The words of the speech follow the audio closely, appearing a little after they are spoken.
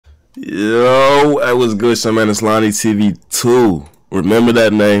Yo, that was good, son, man. It's Lonnietv 2. Remember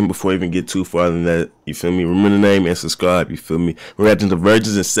that name before I even get too far than that. You feel me? Remember the name and subscribe. You feel me? We're reacting to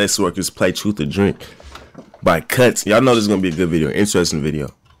Virgins and Sex Workers Play Truth or Drink by Cuts. Y'all know this is gonna be a good video, interesting video.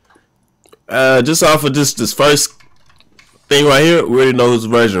 Just off of just this first thing right here, we already know who's the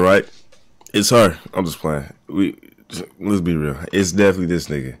virgin, right? It's her. I'm just playing. Let's be real. It's definitely this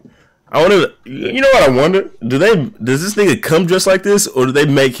nigga. I wonder, you know what I wonder? Does this nigga come dressed like this, or do they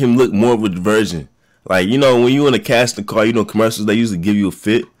make him look more of a virgin? Like, you know, when you in a casting call, you know, commercials, they usually give you a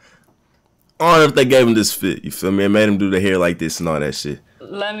fit. I don't know if they gave him this fit, you feel me? It made him do the hair like this and all that shit.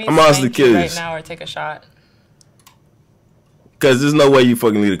 Let me spank you right now or take a shot. Cause there's no way you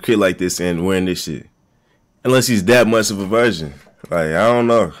fucking leave a kid like this and wearing this shit. Unless he's that much of a virgin. Like, I don't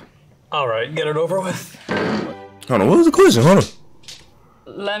know. Alright, get it over with. Hold on, what was the question? Hold on.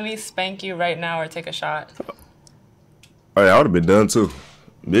 Let me spank you right now or take a shot. Alright, I would have been done too.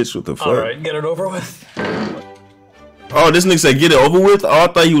 Bitch, what the fuck? Alright, get it over with. Oh, this nigga said get it over with? Oh, I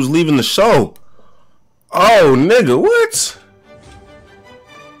thought he was leaving the show. Oh, nigga, what?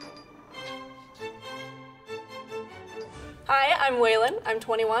 Hi, I'm Waylon. I'm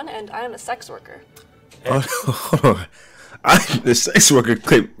 21 and I am a sex worker. Hold on. The sex worker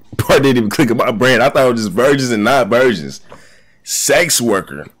clip part didn't even click in my brain. I thought it was just virgins and not virgins. Sex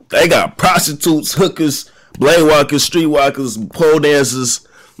worker. They got prostitutes, hookers, blade walkers, street walkers, pole dancers,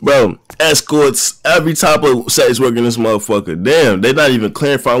 bro, escorts, every type of sex worker in this motherfucker. Damn, they not even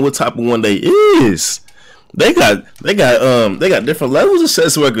clarifying what type of one they is. They got different levels of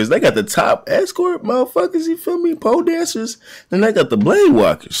sex workers. They got the top escort motherfuckers, you feel me? Pole dancers. Then they got the blade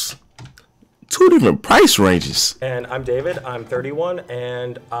walkers. Two different price ranges. And I'm David, I'm 31,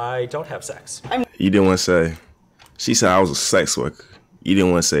 and I don't have sex. You didn't want to say, she said I was a sex worker. You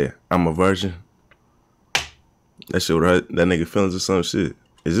didn't want to say, I'm a virgin. That shit would hurt that nigga feelings or some shit.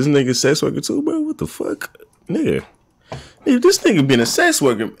 Is this nigga a sex worker too, bro? What the fuck? Nigga. If this nigga being a sex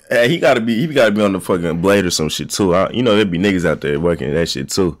worker, he gotta be on the fucking blade or some shit too. You know, there'd be niggas out there working that shit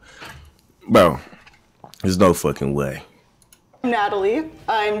too. Bro, there's no fucking way. I'm Natalie,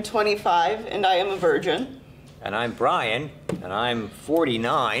 I'm 25 and I am a virgin. And I'm Brian, and I'm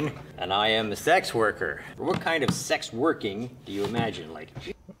 49, and I am a sex worker. What kind of sex working do you imagine? Like,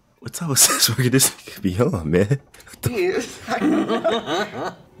 what type of sex worker this nigga be on, man? Jeez, I don't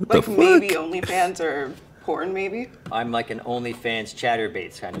know. Like maybe OnlyFans or porn, maybe? I'm like an OnlyFans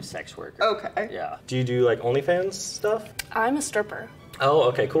chatterbaits kind of sex worker. Okay. Yeah. Do you do like OnlyFans stuff? I'm a stripper. Oh,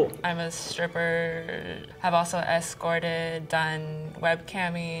 okay, cool. I'm a stripper. Have also escorted, done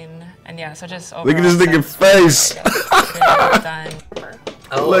webcamming, and yeah, so just overall. Look at this nigga face. Done.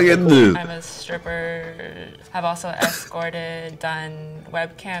 Oh, look at this. I'm a stripper. Have also escorted, done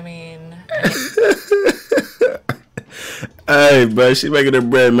webcamming. Hey, bro, she making her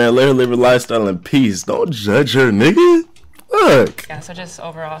bread, man. Let her live her lifestyle in peace. Don't judge her, nigga. Fuck. Yeah, so just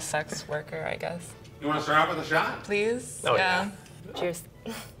overall sex worker, I guess. You want to start off with a shot? Please? Oh, yeah. Cheers.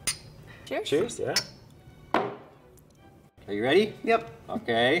 Cheers. Cheers, yeah. Are you ready? Yep.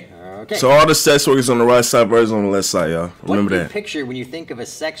 Okay, okay. So all the sex workers on the right side, virgins on the left side, y'all. Remember what do you that. picture when you think of a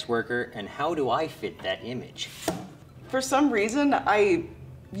sex worker, and how do I fit that image? For some reason, I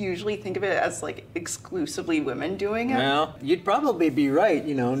usually think of it as like exclusively women doing it. Well, you'd probably be right,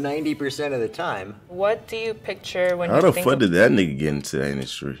 you know, 90% of the time. What do you picture when How you the think fuck of... did that nigga get into the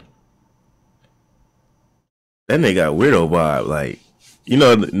industry? That nigga got weirdo vibe, like, you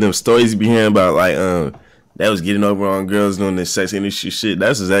know them stories you be hearing about, like, that was getting over on girls doing this sex industry shit.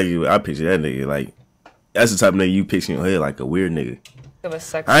 That's exactly what I picture that nigga. Like, that's the type of nigga you picture in your head, like a weird nigga. Of a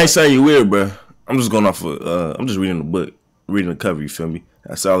sex I ain't saying you weird, bro. I'm just going off of, I'm just reading the book, reading the cover, you feel me?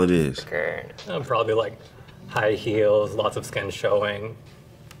 That's all it is. I'm probably like high heels, lots of skin showing.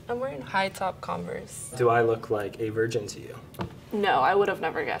 I'm wearing high top Converse. Do I look like a virgin to you? No, I would have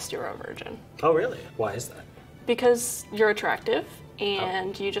never guessed you were a virgin. Oh, really? Why is that? Because you're attractive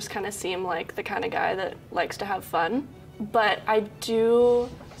and you just kind of seem like the kind of guy that likes to have fun. But I do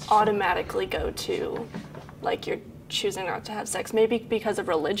automatically go to, like, you're choosing not to have sex, maybe because of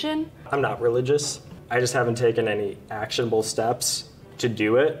religion. I'm not religious. I just haven't taken any actionable steps to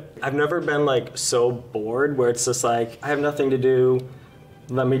do it. I've never been like so bored where it's just like, I have nothing to do.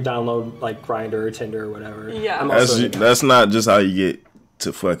 Let me download like Grindr or Tinder or whatever. Yeah. That's not just how you get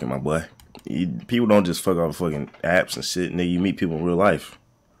to fucking, my boy. People don't just fuck off fucking apps and shit, nigga. You meet people in real life.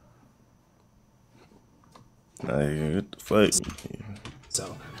 Like, what the fuck?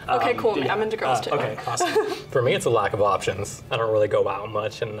 So. Okay, cool. Yeah. I'm into girls too. Okay, awesome. For me, it's a lack of options. I don't really go out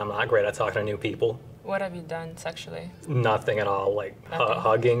much, and I'm not great at talking to new people. What have you done sexually? Nothing at all. Like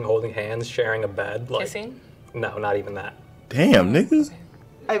hugging, holding hands, sharing a bed. Like, kissing? No, not even that. Damn, nigga.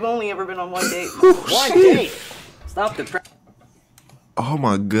 I've only ever been on one date. One date. Stop the. Oh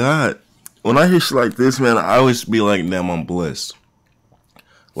my God. When I hear shit like this, man, I always be like, damn, I'm blessed.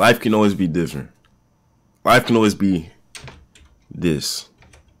 Life can always be different. Life can always be this.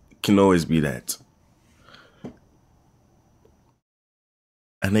 Can always be that.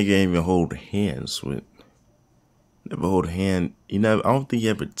 A nigga ain't even hold hands with. Never hold a hand. You never. I don't think you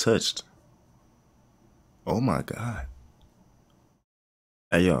ever touched. Oh my God.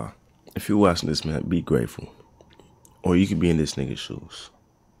 Hey y'all, if you're watching this, man, be grateful. Or you could be in this nigga's shoes.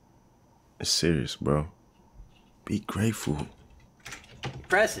 It's serious, bro. Be grateful.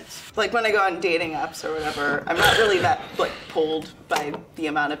 Presents. Like when I go on dating apps or whatever, I'm not really that like pulled by the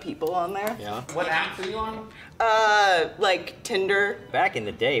amount of people on there. Yeah. What apps are you on? Like Tinder. Back in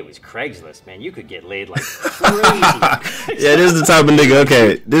the day, it was Craigslist, man. You could get laid like crazy. Yeah, this is the type of nigga.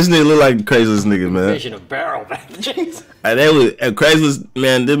 Okay, this nigga look like Craigslist nigga, man. Fish in a barrel back then. And they was at Craigslist,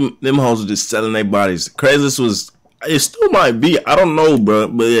 man. Them hoes were just selling their bodies. Craigslist was. It still might be. I don't know, bro.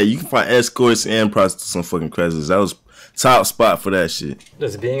 But yeah, you can find escorts and prostitutes on fucking Craigslist. That was top spot for that shit.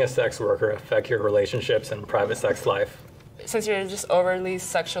 Does being a sex worker affect your relationships and private sex life? Since you're just overly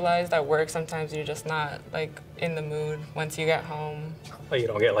sexualized at work, sometimes you're just not like in the mood once you get home. Like you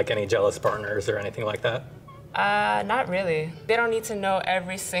don't get like any jealous partners or anything like that? Not really. They don't need to know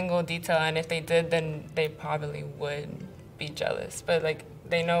every single detail, and if they did, then they probably would be jealous. But like,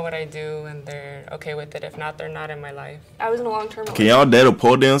 they know what I do, and they're okay with it. If not, they're not in my life. I was in a long-term Can y'all date a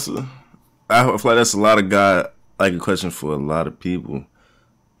pole dancer? I feel like that's a lot of like a question for a lot of people.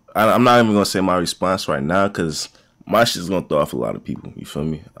 I'm not even gonna say my response right now because my shit's gonna throw off a lot of people. You feel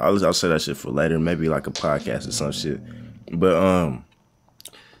me? I'll say that shit for later, maybe like a podcast or some shit. But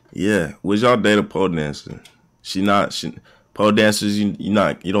yeah, would y'all date a pole dancer? Pole dancers, you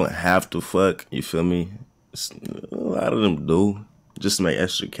don't have to fuck. You feel me? A lot of them do. Just to make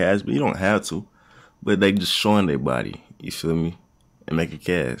extra cash, but you don't have to. But they just showing their body, you feel me? And making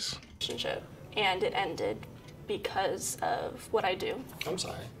cash. Relationship, and it ended because of what I do. I'm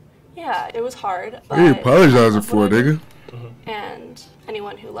sorry. Yeah, it was hard. But What are you apologizing for, nigga? And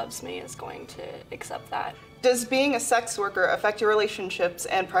anyone who loves me is going to accept that. Does being a sex worker affect your relationships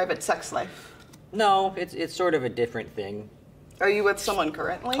and private sex life? No, it's sort of a different thing. Are you with someone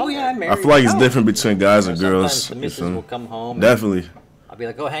currently? Oh yeah, I'm married. I feel like it's different between guys and girls. Sometimes the missus will come home. Definitely. I'll be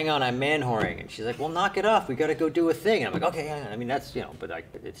like, oh, hang on, I'm man whoring. And she's like, well, knock it off. We got to go do a thing. And I'm like, okay, hang on. I mean, that's, but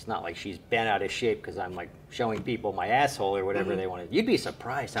it's not like she's bent out of shape because I'm like showing people my asshole or whatever they want to. You'd be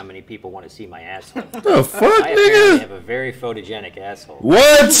surprised how many people want to see my asshole. The fuck, I apparently nigga? have a very photogenic asshole.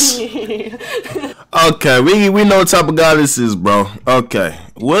 What? Okay, we know what type of guy this is, bro. Okay.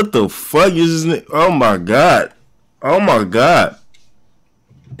 What the fuck is this? Oh my God. Oh my God.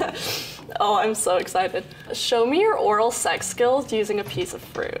 Oh, I'm so excited. Show me your oral sex skills using a piece of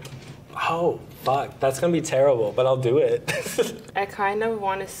fruit. Oh, fuck. That's gonna be terrible, but I'll do it. I kind of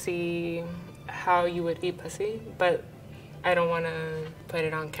want to see how you would eat pussy, but I don't want to put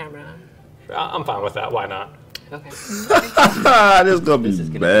it on camera. I'm fine with that. Why not? Okay. This is gonna be Gonna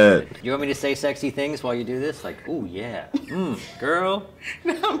be bad. good. You want me to say sexy things while you do this? Like, ooh, yeah. Girl.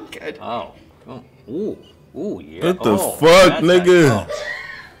 No, I'm good. Oh. Ooh, yeah. What the Oh, fuck, that's nigga? oh.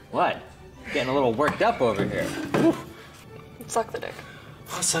 What? Getting a little worked up over here. Suck the dick.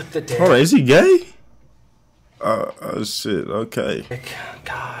 I'll suck the dick. Hold on, is he gay? Oh shit, okay.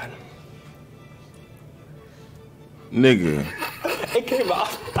 God. Nigga. It came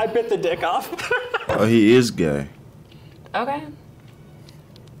off. I bit the dick off. Oh, he is gay. Okay.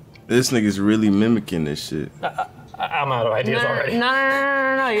 This nigga's really mimicking this shit. I'm out of ideas already.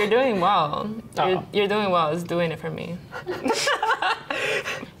 No. You're doing well. Oh. You're doing well. It's doing it for me.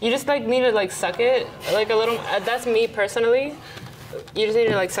 You just like need to like suck it like a little. That's me personally. You just need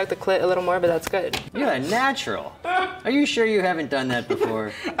to like suck the clit a little more, but that's good. You're a natural. Are you sure you haven't done that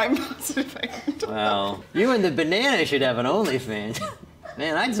before? I'm positive I haven't done Well, you and the banana should have an OnlyFans.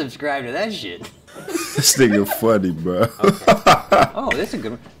 Man, I'd subscribe to that shit. This nigga funny, bro. Oh, this is a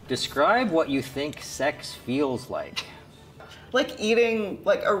good one. Describe what you think sex feels like. Like eating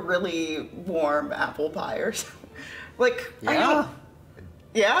like a really warm apple pie or something. Like, I Yeah? don't.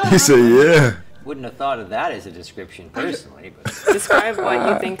 Yeah. He said, yeah. Wouldn't have thought of that as a description personally, but Describe what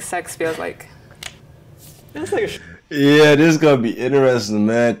you think sex feels like. Yeah, this is gonna be interesting,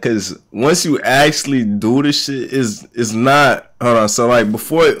 man. Cause once you actually do this shit, it's not. Hold on. So like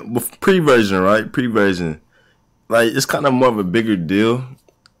before pre-version, right? Pre-version, like it's kind of more of a bigger deal.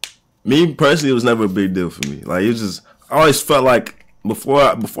 Me personally, it was never a big deal for me. Like it was just, I always felt like before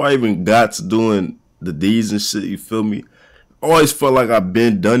I even got to doing the D's and shit, you feel me? I always felt like I've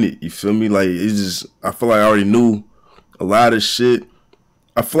been done it. You feel me? Like it's just, I feel like I already knew a lot of shit.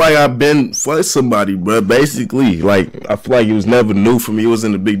 I feel like I've been for somebody, bro. Basically, like I feel like it was never new for me. It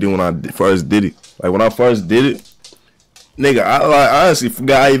wasn't a big deal when I first did it. Like when I first did it, nigga, I honestly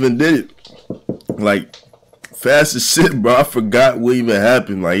forgot I even did it. Like fast as shit, bro. I forgot what even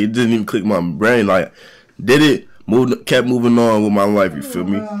happened. Like it didn't even click my brain. Like did it, moved, kept moving on with my life. You feel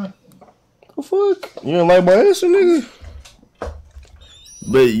me? The fuck? You don't like my answer, nigga?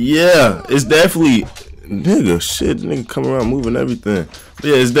 But yeah, it's definitely. Nigga, shit, nigga come around moving everything. But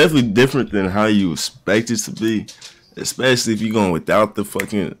yeah, it's definitely different than how you expect it to be. Especially if you're going without the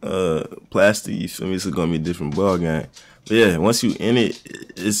fucking plastic, you feel me? It's gonna be a different ball game. But yeah, once you in it,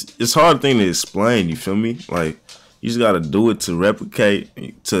 it's a hard thing to explain, you feel me? Like, you just gotta do it to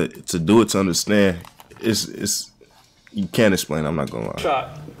replicate, to do it to understand. It's you can't explain, I'm not gonna lie.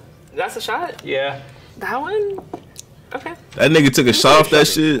 Shot. That's a shot? Yeah. That one? Okay. That nigga took a shot off that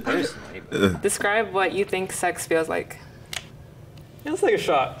shit. Describe what you think sex feels like. It's like a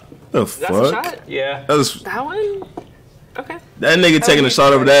shot. The That's a fuck? shot? Yeah. That one? Okay. That nigga taking a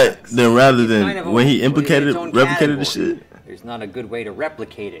shot over that, then rather than Kind of when he put it in implicated, its own replicated the category. shit. There's not a good way to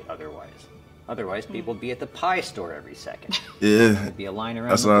replicate it otherwise. Otherwise, people would be at the pie store every second. Yeah, There'd be a line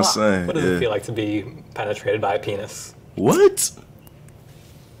around that's the what I'm block. saying. What does it Yeah. feel like to be penetrated by a penis? What?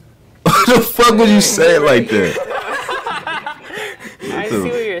 What the fuck would you say it like that? I see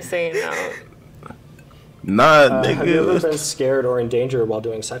what you're saying now. Nah, Have you ever nigga. been scared or in danger while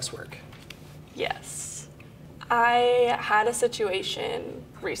doing sex work? Yes. I had a situation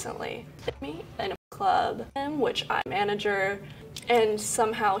recently me in a club in which I'm manager, and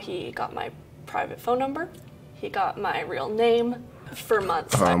somehow he got my private phone number. He got my real name for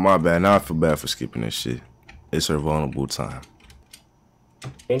months. Oh, my bad. Now I feel bad for skipping this shit. It's her vulnerable time.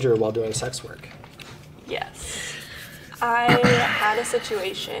 Danger while doing sex work? Yes. I had a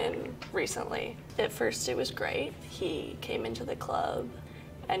situation recently. At first it was great. He came into the club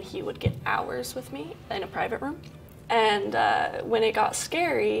and he would get hours with me in a private room. And when it got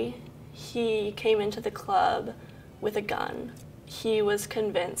scary, he came into the club with a gun. He was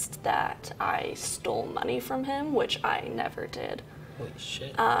convinced that I stole money from him, which I never did. Holy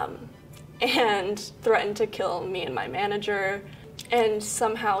shit. And threatened to kill me and my manager. And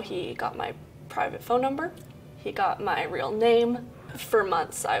somehow he got my private phone number. He got my real name. For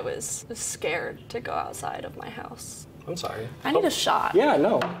months, I was scared to go outside of my house. I'm sorry. I need a shot. Yeah,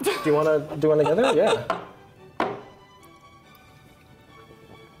 no. Do you want to do one together? Yeah.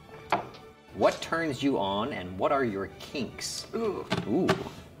 What turns you on and what are your kinks? Ooh. Ooh.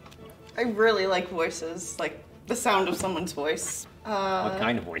 I really like voices, like the sound of someone's voice. What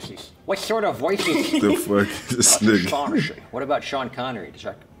kind of voices? What sort of voices? The fuck is this nigga? Astonishing. What about Sean Connery?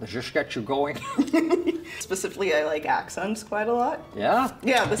 Does this get you going? Specifically, I like accents quite a lot. Yeah?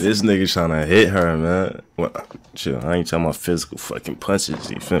 Yeah, This nigga trying to hit her, man. What? Chill. I ain't talking about physical fucking punches.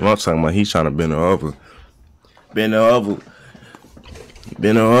 You feel me? I'm talking about he trying to bend her over. Bend her over.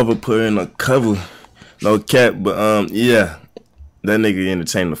 Bend her over, put her in a cover. No cap, but yeah. That nigga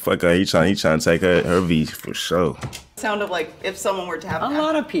entertaining the fuck out. He trying to take her V for sure. sound of like if someone were to have A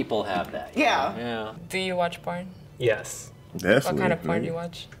lot of people have that. Yeah. Yeah. Do you watch porn? Yes. Definitely. What kind of porn do you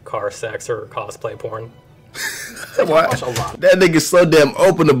watch? Car sex or cosplay porn. Why? That nigga so damn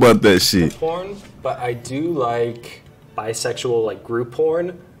open about that shit. Porn, but I do like bisexual like group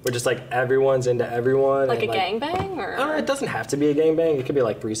porn, where just like everyone's into everyone. Like a and, gangbang, or It doesn't have to be a gangbang. It could be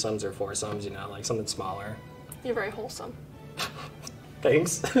like threesomes or foursomes, you know, like something smaller. you're very wholesome.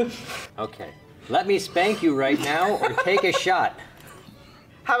 Thanks. Okay. Let me spank you right now or take a shot.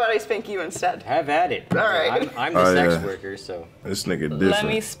 How about I spank you instead? Have at it. All right. I'm the Oh, sex yeah. worker, so. This nigga different. Let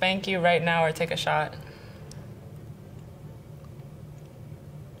me spank you right now or take a shot.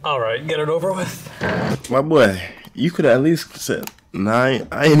 All right, get it over with. My boy, you could at least said, nah,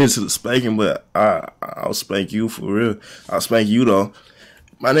 I ain't into the spanking, but I'll spank you for real. I'll spank you though.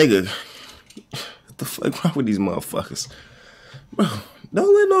 My nigga, what the fuck wrong with these motherfuckers? Bro,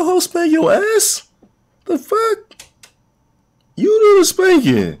 don't let no hoe spank your ass. The fuck? You do the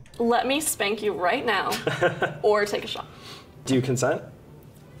spanking. Let me spank you right now, or take a shot. Do you consent?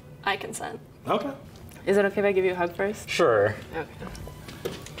 I consent. Okay. Is it okay if I give you a hug first? Sure. Okay.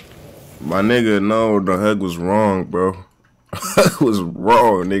 My nigga, no, the hug was wrong, bro. Hug was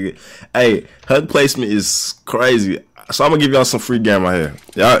wrong, nigga. Hey, hug placement is crazy. So I'm gonna give y'all some free game right here.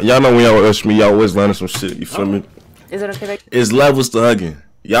 Y'all know when y'all rush me, y'all always learning some shit. You feel me? Is it okay if I It's levels to hugging.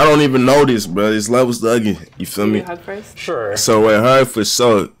 Y'all don't even know this, bro. It's levels to hugging. You feel give you me? a hug first? Sure. So with her, for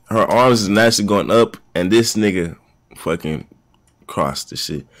sure, her arms is naturally going up, and this nigga fucking crossed the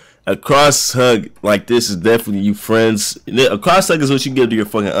shit. A cross hug like this is definitely you friends. A cross hug is what you give to your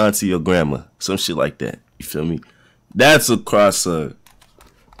fucking auntie or grandma. Some shit like that. You feel me? That's a cross hug.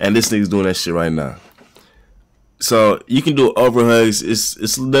 And this nigga's doing that shit right now. So you can do overhugs. It's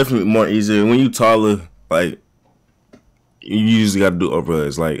definitely more easier. When you taller, like, you usually gotta do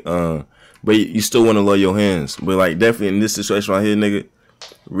overhugs. Like, but you still wanna lower your hands. But like definitely in this situation right here, nigga,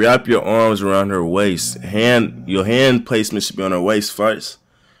 wrap your arms around her waist. Your hand placement should be on her waist first.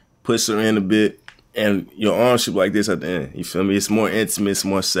 Push her in a bit. And your arms should be like this at the end. You feel me? It's more intimate, it's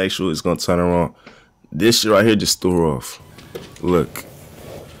more sexual, it's gonna turn her on. This shit right here just threw her off. Look.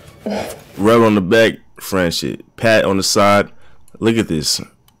 Rub on the back, friend shit. Pat on the side. Look at this.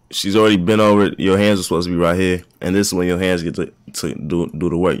 She's already bent over. Your hands are supposed to be right here. And this is when your hands get to do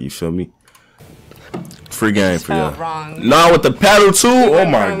the work, you feel me? Free game for y'all. Wrong. Nah, with the paddle too? Oh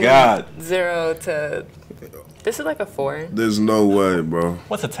my god. 0 to... This is like a 4. There's no way, bro.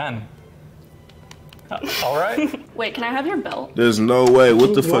 What's a 10? All right. Wait, can I have your belt? There's no way.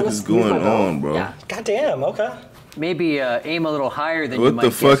 What the fuck is going on, bro? Yeah. Goddamn. Okay. Maybe aim a little higher than What you might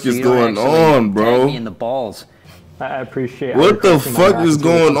the fuck guess, so is you don't going actually on, bro? tag me in the balls. I appreciate. What the fuck is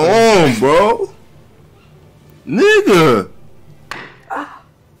going on, bro? Nigga.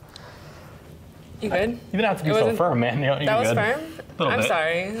 You good? You didn't have to be It so wasn't- firm, man. You're That was good. firm? Little I'm bit.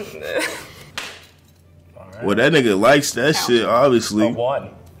 sorry. Well, that nigga likes that shit, obviously. A 1,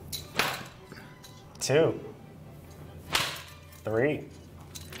 2, 3.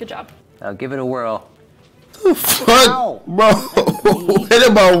 Good job. I'll give it a whirl. Fuck, bro. What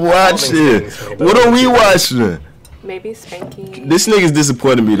about watching? What are we watching? Maybe spanking. This nigga's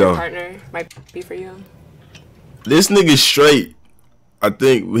disappointing me, though. Partner might be for you. This nigga's straight. I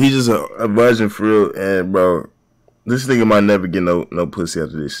think he's just a virgin for real. And, bro, this nigga might never get no pussy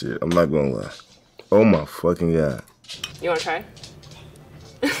after this shit. I'm not gonna lie. Oh, my fucking God. You want to try?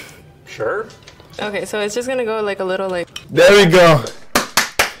 Sure. Okay, so it's just going to go like a little like... There we go.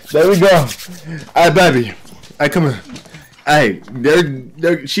 There we go. All right, baby. All right, come here. Hey,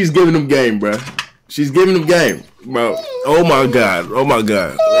 she's giving them game, bro. She's giving them game, bro. Oh my God. Oh my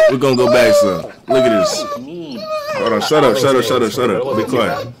God. We're gonna go back some. Look at this. Hold on. Shut up. Be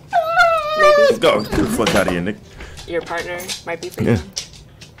quiet. Let's go. Get the fuck out of here, Nick. Your partner might be for you.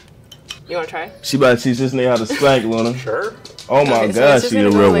 You want to try? She about to teach this nigga how to spank, Luna. Sure. Oh my Okay, so God, it's just she a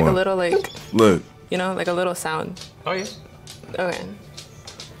gonna real go like one. a little like, Look. you know, like a little sound. Oh, yeah. Okay.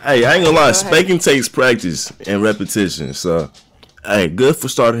 Hey, I ain't gonna lie. Go ahead. Spanking takes practice and repetition. So, hey, good for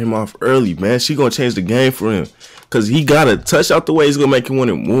starting him off early, man. She gonna change the game for him. Cause he got a touch out the way. He's gonna make him want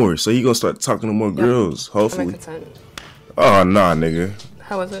it more. So he gonna start talking to more girls. I'm Hopefully. consent. Oh nah, nigga.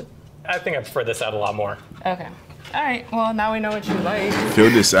 How was it? I think I prefer this out a lot more. Okay. All right. Well, now we know what you like. Fill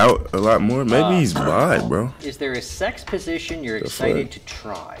this out a lot more. Maybe he's bi, bro. Is there a sex position you're excited to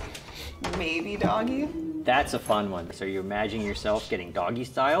try? Maybe doggy. That's a fun one. So you imagine yourself getting doggy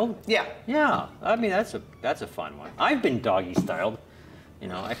styled? Yeah. Yeah, I mean that's a fun one. I've been doggy styled. You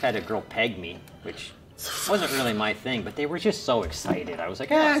know, I've had a girl peg me, which wasn't really my thing, but they were just so excited. I was like,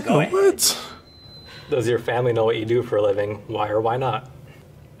 go ahead. What? Does your family know what you do for a living? Why or why not?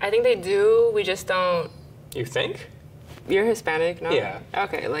 I think they do. We just don't. You think? You're Hispanic, no? Yeah.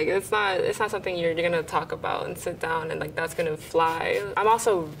 Okay, like it's not something you're gonna talk about and sit down and like that's gonna fly. I'm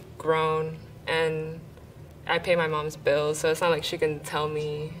also grown and I pay my mom's bills, so it's not like she can tell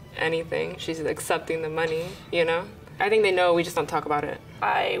me anything. She's accepting the money, you know? I think they know, we just don't talk about it.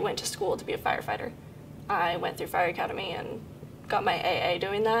 I went to school to be a firefighter. I went through fire academy and got my AA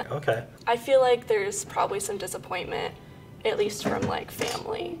doing that. Okay. I feel like there's probably some disappointment, at least from like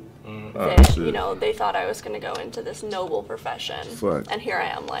family. Oh, That, shit. you know, they thought I was gonna go into this noble profession. Fuck. And here I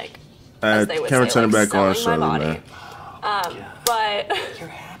am like, as they would camera say, turn like, it back on, selling my Shirley, body. man. But You're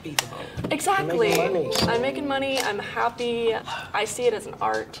happy though. exactly. You're making money. I'm making money, I'm happy. I see it as an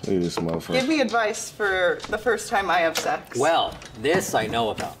art. Look at this motherfucker. Give me advice for the first time I have sex. Well, this I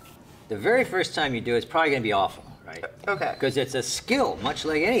know about. The very first time you do it's probably gonna be awful, right? Okay. Because it's a skill, much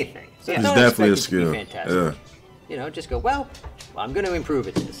like anything. So It's don't definitely a expect it to be skill. fantastic. Yeah. You know, just go, well, I'm gonna improve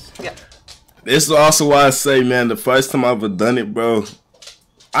at this. Yeah. This is also why I say, man, the first time I ever done it, bro,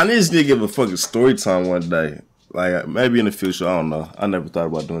 I just need to give a fucking story time one day. Like, maybe in the future, I don't know. I never thought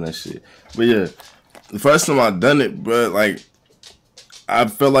about doing that shit. But yeah, the first time I done it, bro, like, I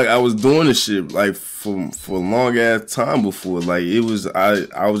felt like I was doing this shit, like, for a long ass time before. Like, it was,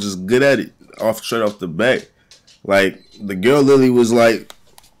 I was just good at it, straight off the back. Like, the girl literally was like,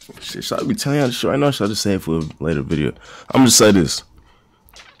 shit, should I be telling y'all this shit right now? Or should I just say it for a later video? I'm just say this.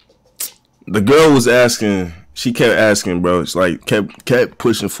 The girl was asking, she kept asking, bro. It's like kept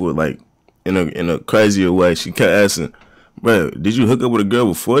pushing for it, like in a crazier way. She kept asking, bro, did you hook up with a girl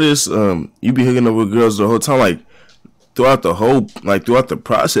before this? You be hooking up with girls the whole time, like throughout the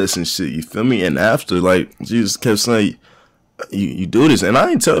process and shit. You feel me? And after, like, she just kept saying, you do this, and I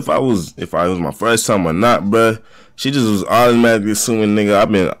didn't tell if I was my first time or not, bruh. She just was automatically assuming,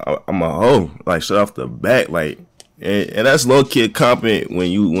 nigga, I'm a hoe, like straight off the bat, like, and that's low key a compliment when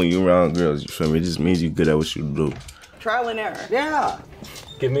you around girls. You feel me? It just means you good at what you do. Trial and error. Yeah.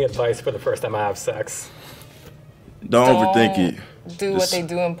 Give me advice for the first time I have sex. Don't overthink it. Do what they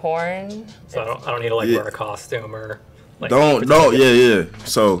do in porn. So I don't need to like wear a costume or like. Don't. Yeah.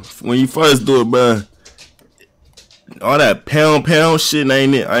 So when you first do it, bruh, all that pound shit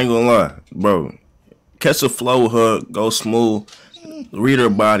ain't it. I ain't gonna lie, bro. Catch a flow with her, go smooth, read her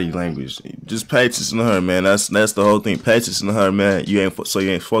body language. Just pay attention to her, man. That's the whole thing. Pay attention to her, man. You ain't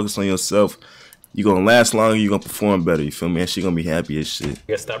focused on yourself. You gonna last longer. You gonna perform better. You feel me? And she gonna be happy as shit.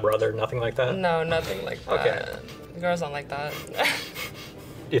 Your stepbrother, nothing like that. No, nothing like that. Okay. Girls don't like that.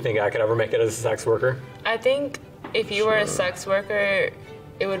 Do you think I could ever make it as a sex worker? I think if you were a sex worker,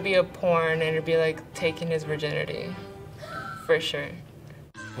 it would be a porn and it'd be like taking his virginity, for sure.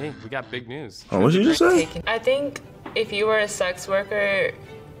 Hey, we got big news. Oh, what did you just say? I think if you were a sex worker,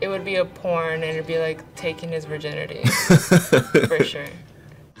 it would be a porn and it'd be like taking his virginity, for sure.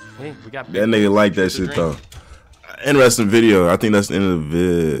 Hey, we got big That news. nigga like that shit though. Interesting video. I think that's the end of the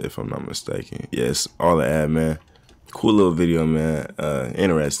vid, if I'm not mistaken. Yes, all the ad, man. Cool little video, man.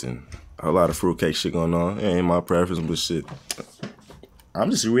 Interesting. A lot of fruitcake shit going on. It ain't my preference, but shit.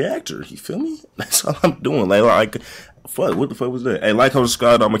 I'm just a reactor. You feel me? That's all I'm doing. Like, fuck. What the fuck was that? Hey, like, comment,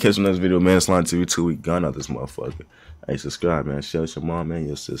 subscribe. I'm gonna catch you next video, man. It's Lonnietv 2. We gun out this motherfucker. Hey, subscribe, man. Share with your mom and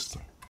your sister.